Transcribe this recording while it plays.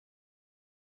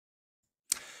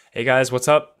Hey guys, what's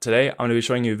up? Today I'm going to be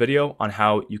showing you a video on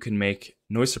how you can make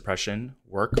noise suppression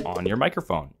work on your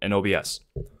microphone in OBS.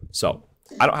 So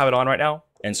I don't have it on right now,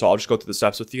 and so I'll just go through the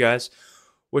steps with you guys.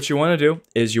 What you want to do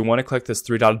is you want to click this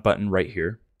three-dotted button right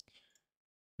here.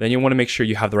 Then you want to make sure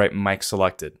you have the right mic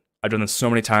selected. I've done this so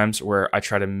many times where I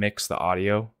try to mix the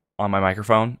audio on my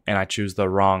microphone and I choose the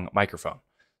wrong microphone.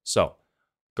 So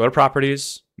go to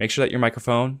properties, make sure that your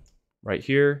microphone right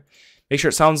here, make sure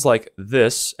it sounds like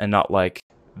this and not like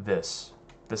this.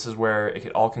 This is where it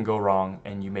all can go wrong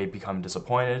and you may become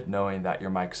disappointed knowing that your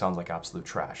mic sounds like absolute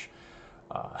trash.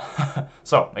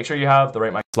 So make sure you have the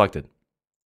right mic selected.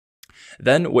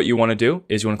 Then what you want to do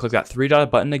is you want to click that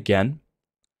three-dotted button again.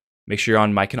 Make sure you're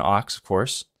on mic and aux, of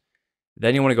course.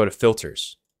 Then you want to go to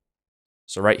filters.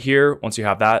 So right here, once you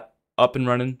have that up and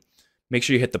running, make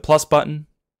sure you hit the plus button.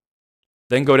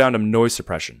 Then go down to noise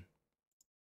suppression.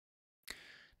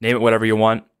 Name it whatever you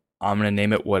want. I'm going to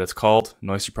name it what it's called,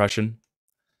 noise suppression.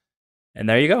 And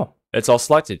there you go. It's all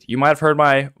selected. You might have heard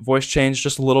my voice change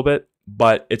just a little bit,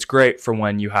 but it's great for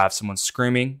when you have someone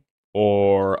screaming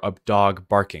or a dog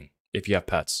barking if you have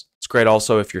pets. It's great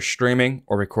also if you're streaming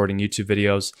or recording YouTube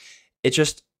videos.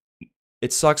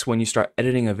 It sucks when you start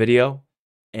editing a video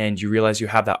and you realize you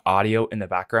have that audio in the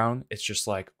background. It's just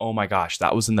like, oh my gosh,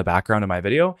 that was in the background of my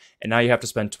video. And now you have to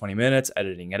spend 20 minutes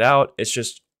editing it out. It's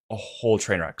just a whole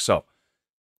train wreck. So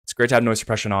it's great to have noise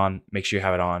suppression on. Make sure you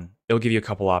have it on. It'll give you a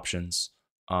couple options.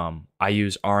 I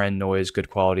use RN noise, good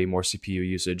quality, more CPU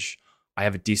usage. I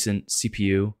have a decent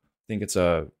CPU. I think it's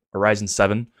a Ryzen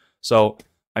 7. So,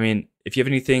 I mean, if you have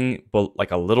anything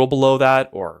like a little below that,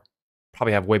 or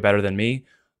probably have way better than me,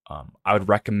 I would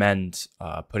recommend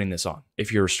putting this on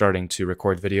if you're starting to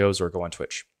record videos or go on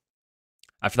Twitch.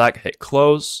 After that, hit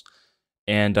close.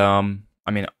 And,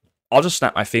 I mean, I'll just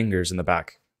snap my fingers in the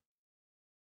back.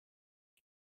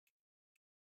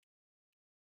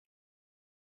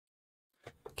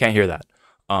 Can't hear that.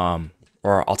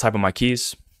 Or I'll type on my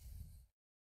keys.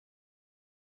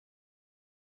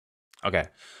 Okay.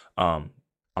 I'm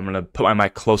going to put my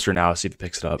mic closer now, see if it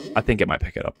picks it up. I think it might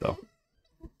pick it up, though.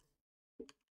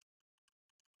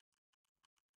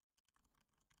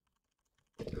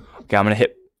 Okay,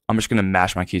 I'm just going to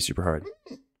mash my keys super hard.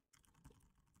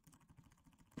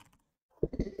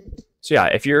 So yeah,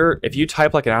 if you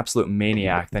type like an absolute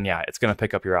maniac, then yeah, it's going to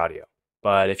pick up your audio.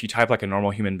 But if you type like a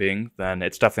normal human being, then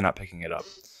it's definitely not picking it up.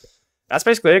 That's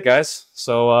basically it, guys.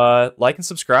 So like and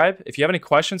subscribe. If you have any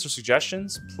questions or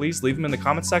suggestions, please leave them in the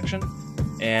comment section.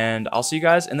 And I'll see you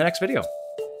guys in the next video.